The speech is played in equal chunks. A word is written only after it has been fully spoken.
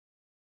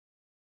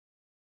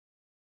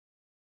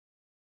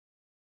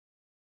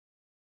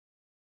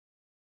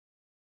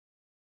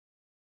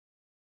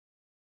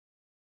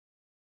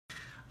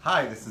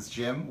Hi, this is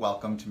Jim.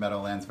 Welcome to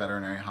Meadowlands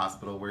Veterinary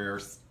Hospital.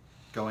 We're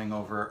going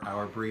over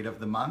our breed of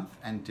the month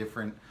and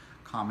different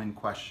common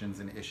questions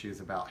and issues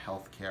about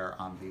healthcare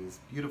on these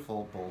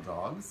beautiful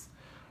bulldogs.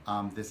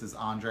 This is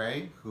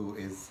Andre, who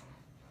has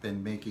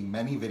been making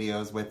many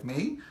videos with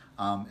me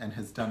and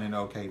has done an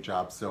okay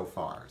job so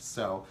far.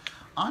 So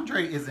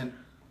Andre isn't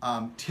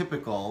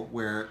typical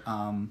where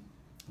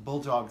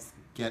bulldogs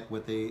get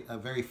with a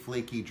very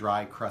flaky,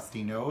 dry,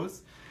 crusty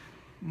nose.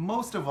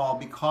 Most of all,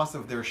 because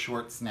of their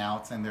short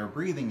snouts and their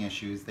breathing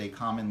issues, they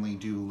commonly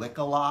do lick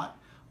a lot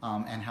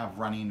and have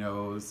runny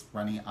nose,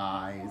 runny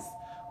eyes.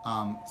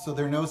 So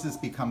their noses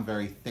become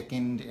very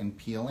thickened and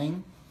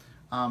peeling.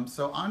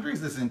 So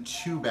Andre's isn't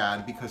too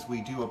bad because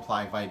we do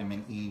apply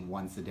vitamin E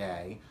once a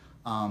day,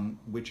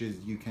 which is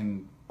you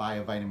can buy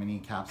a vitamin E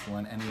capsule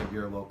in any of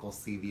your local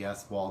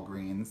CVS,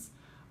 Walgreens.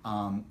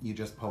 You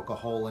just poke a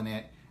hole in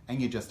it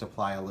and you just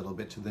apply a little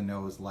bit to the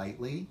nose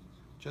lightly,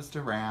 just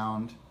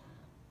around.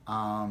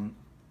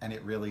 And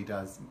it really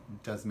does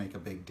make a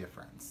big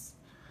difference.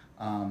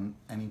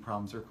 Any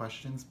problems or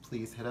questions,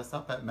 please hit us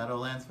up at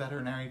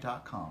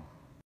meadowlandsveterinary.com.